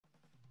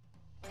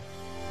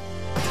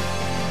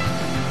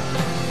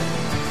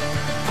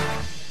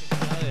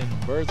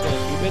Bird's going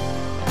to keep it.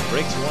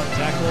 Breaks one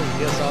tackle.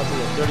 He gets out to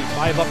the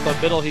 35. Up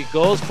the middle he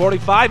goes.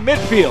 45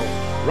 midfield.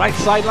 Right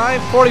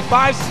sideline.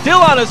 45 still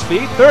on his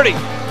feet. 30.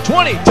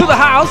 20 to the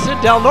house.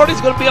 And Del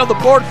Norte's going to be on the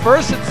board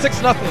first. It's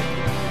 6-0.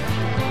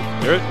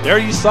 There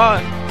you saw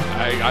it.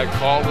 I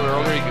called it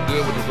earlier. He can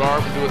do it with his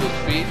arm and do it with his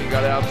feet. He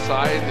got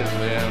outside,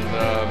 and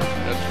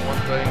that's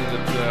one thing that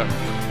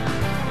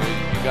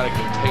you got to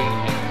contain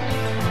him.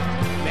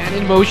 Man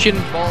in motion,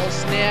 ball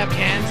snapped,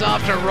 hands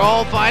off to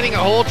Roll, finding a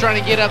hole, trying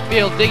to get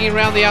upfield, digging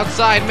around the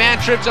outside. Man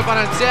trips up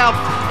on himself,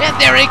 and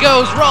there he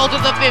goes. Roll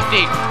to the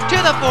 50, to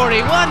the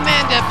 40. One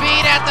man to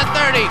beat at the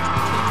 30,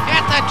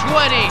 at the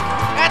 20,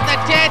 at the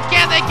 10.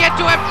 Can they get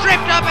to him?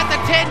 Tripped up at the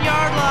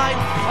 10-yard line.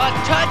 A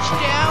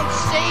touchdown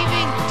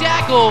saving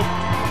tackle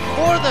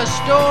for the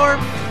Storm.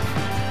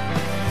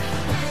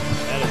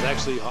 That is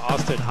actually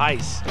Austin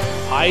Heiss.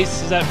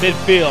 Heiss is at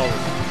midfield.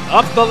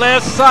 Up the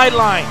left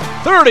sideline.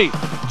 30,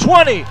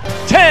 20,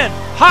 10.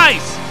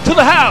 Heiss to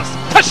the house.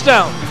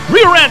 Touchdown.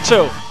 Rio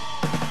Rancho.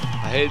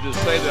 I hate to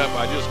say that,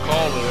 but I just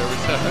called it every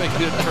time they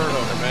get a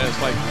turnover, man.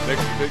 It's like the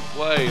next big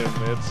play, and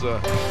it's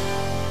a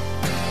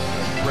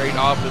great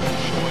offensive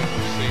showing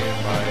we're seeing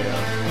by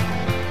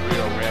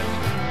Rio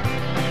Rancho.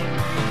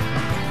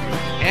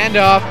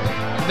 Handoff.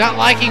 Not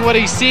liking what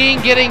he's seeing,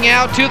 getting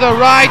out to the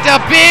right.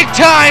 A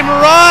big-time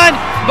run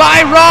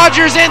by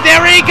Rogers, and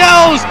there he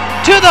goes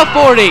to the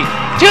 40,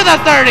 to the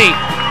 30,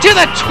 to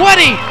the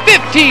 20,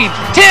 15,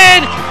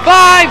 10,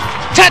 5,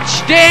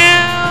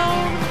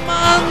 touchdown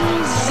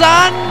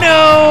Manzano.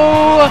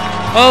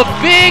 A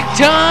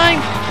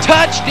big-time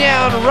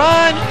touchdown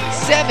run,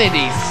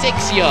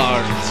 76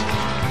 yards.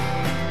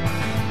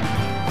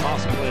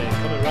 Toss play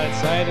coming right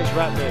side is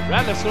Ratliff.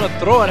 Ratliff's going to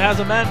throw it, has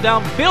a man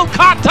downfield,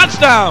 caught,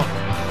 touchdown.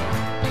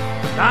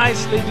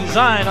 Nicely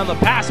designed on the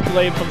pass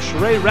play from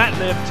Sheree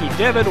Ratliff to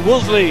David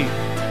Woolsey.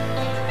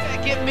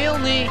 Back at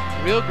Milne,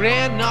 Rio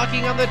Grande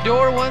knocking on the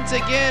door once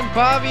again.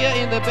 Pavia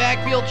in the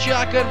backfield,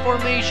 shotgun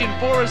formation,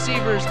 4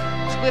 receivers.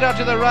 Split out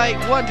to the right,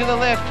 1 to the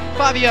left.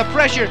 Pavia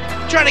pressure,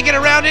 trying to get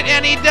around it,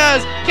 and he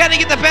does. Can he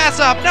get the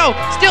pass off? No,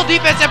 still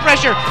defensive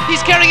pressure.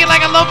 He's carrying it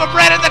like a loaf of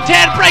bread at the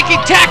 10,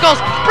 breaking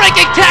tackles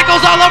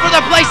all over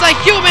the place. A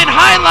human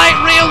highlight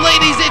reel,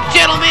 ladies and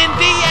gentlemen,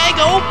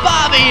 Diego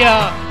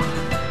Pavia.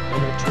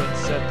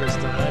 This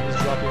time he's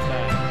dropping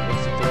back.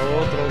 Makes the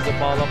throw, throws the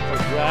ball up for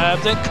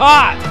grabs and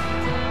caught.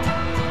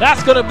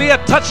 That's going to be a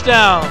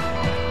touchdown.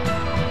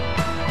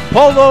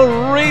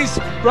 Polo Reese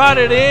brought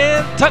it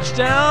in.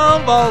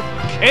 Touchdown,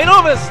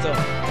 Volcano Vista.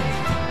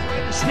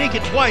 Sneak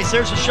it twice.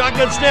 There's a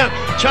shotgun snap.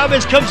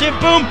 Chavez comes in.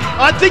 Boom.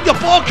 I think the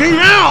ball came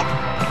out.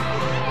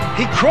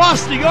 He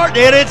crossed the yard,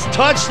 and it's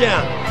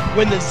touchdown.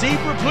 When the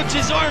zebra puts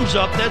his arms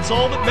up, that's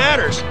all that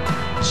matters.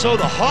 So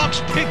the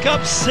Hawks pick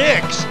up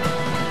 6.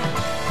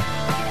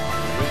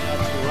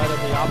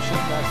 Option,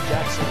 that's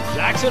Jackson.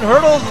 Jackson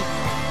hurdles.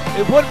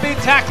 It would be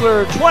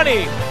tackler.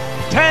 20,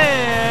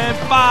 10,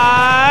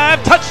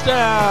 5.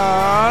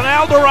 Touchdown,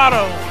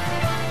 Eldorado.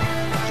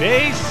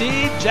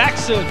 J.C.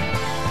 Jackson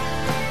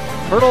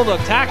hurdled a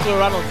tackler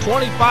on the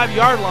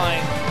 25-yard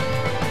line.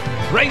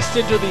 Raced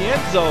into the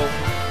end zone.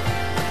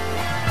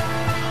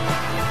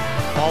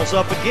 Ball's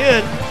up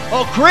again.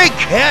 Oh, great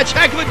catch.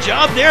 Heck of a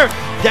job there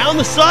down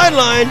the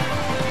sideline.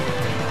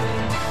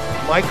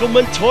 Michael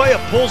Montoya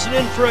pulls it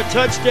in for a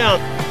touchdown.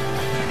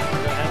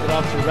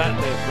 Off to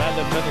Ratliff.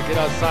 Ratliff trying to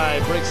get outside,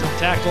 breaks some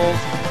tackles.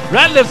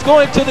 Ratliff's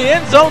going to the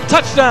end zone,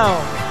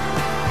 touchdown.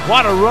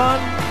 What a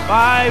run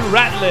by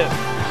Ratliff.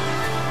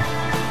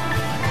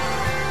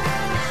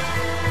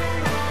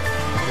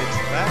 Takes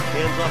it back,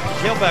 hands off the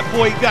tailback.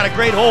 Boy, you got a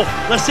great hole.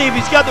 Let's see if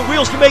he's got the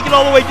wheels to make it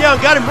all the way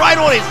down. Got him right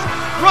on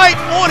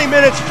him,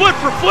 and it's foot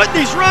for foot, and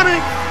he's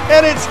running,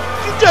 and it's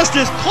just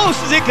as close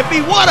as it could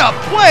be. What a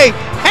play.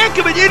 Heck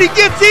of it, and he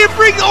gets in,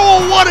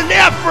 oh, what an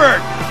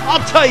effort. I'll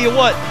tell you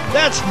what,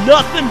 that's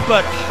nothing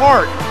but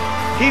heart.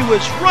 He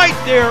was right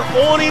there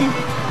on him,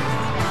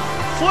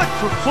 foot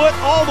for foot,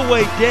 all the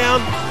way down.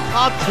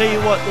 I'll tell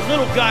you what, the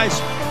little guys,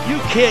 you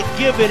can't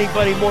give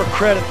anybody more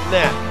credit than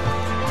that.